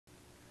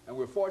And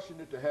we're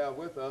fortunate to have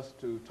with us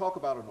to talk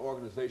about an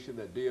organization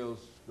that deals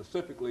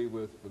specifically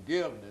with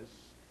forgiveness,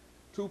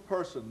 two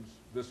persons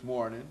this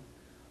morning,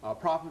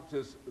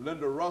 Prophetess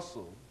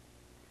LRussell,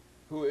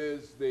 who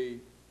is the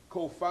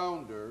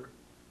co-founder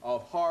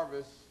of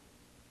Harvest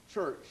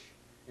Church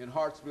in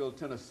Hartsville,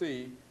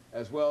 Tennessee,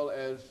 as well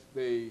as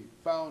the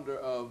founder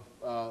of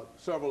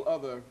several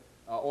other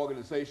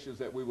organizations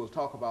that we will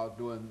talk about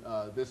during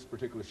this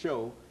particular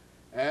show.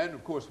 And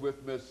of course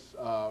with Miss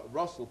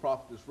Russell,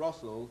 Prophetess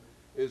Russell,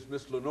 is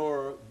Miss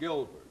Lenora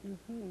Gilbert.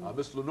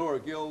 Miss Lenora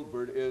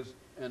Gilbert is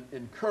an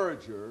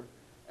encourager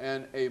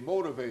and a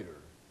motivator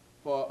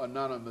for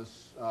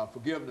Anonymous,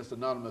 Forgiveness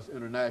Anonymous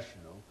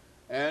International.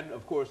 And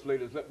of course,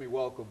 ladies, let me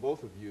welcome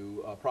both of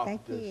you,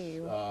 Prophetess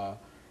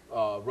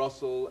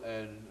Russell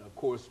and of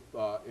course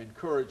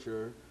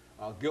encourager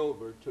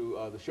Gilbert,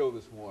 to the show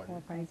this morning.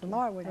 Well, praise the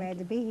Lord, we're glad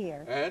to be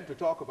here. And to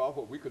talk about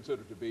what we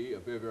consider to be a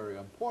very, very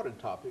important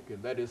topic,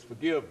 and that is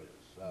forgiveness.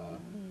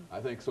 I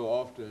think so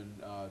often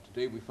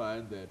today we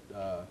find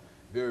that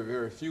very,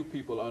 very few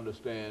people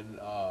understand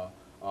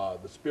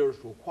the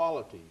spiritual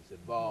qualities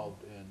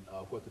involved in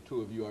what the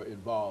two of you are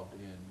involved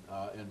in.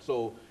 And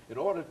so in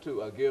order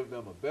to give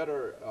them a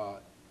better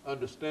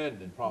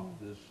understanding,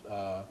 Prophetess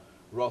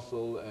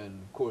Russell and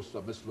of course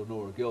Miss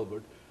Lenora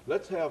Gilbert,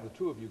 let's have the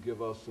two of you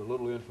give us a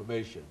little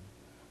information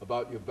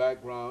about your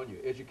background,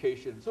 your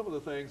education, some of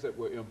the things that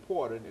were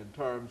important in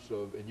terms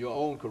of, in your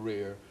own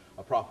career,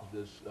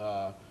 Prophetess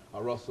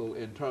Russell,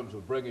 in terms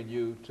of bringing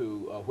you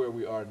to where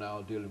we are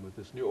now dealing with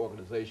this new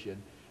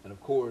organization. And of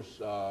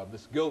course,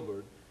 Miss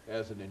Gilbert,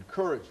 as an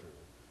encourager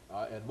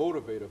and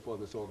motivator for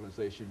this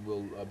organization,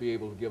 will be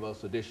able to give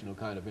us additional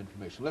kind of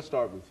information. Let's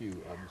start with you,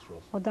 Ms.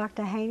 Russell. Well,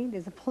 Dr. Haney,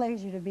 it's a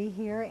pleasure to be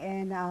here.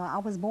 And I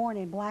was born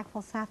in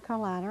Blackville, South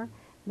Carolina,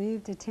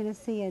 moved to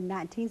Tennessee in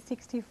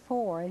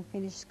 1964 and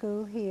finished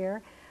school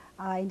here.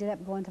 I ended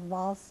up going to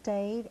Vol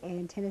State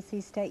and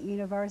Tennessee State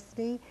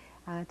University,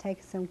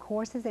 taking some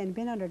courses, and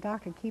been under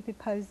Dr. Cupid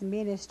Poe's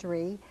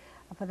ministry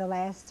for the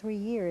last 3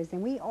 years.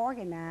 And we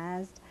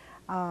organized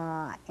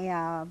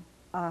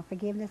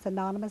Forgiveness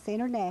Anonymous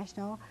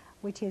International,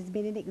 which has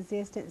been in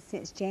existence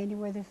since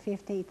January the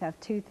 15th of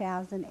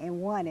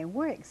 2001. And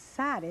we're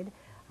excited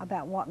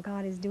about what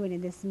God is doing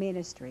in this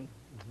ministry.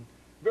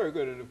 Very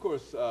good. And of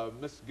course,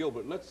 Ms.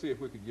 Gilbert, let's see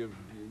if we could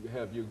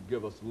have you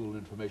give us a little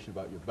information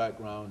about your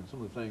background and some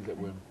of the things that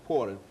were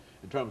important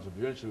in terms of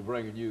eventually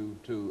bringing you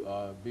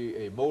to be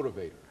a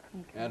motivator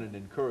and an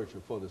encourager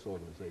for this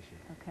organization.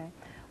 Okay.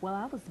 Well,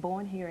 I was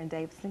born here in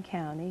Davidson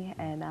County,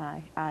 and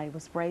I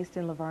was raised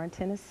in Laverne,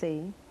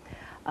 Tennessee.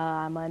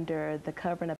 I'm under the covering of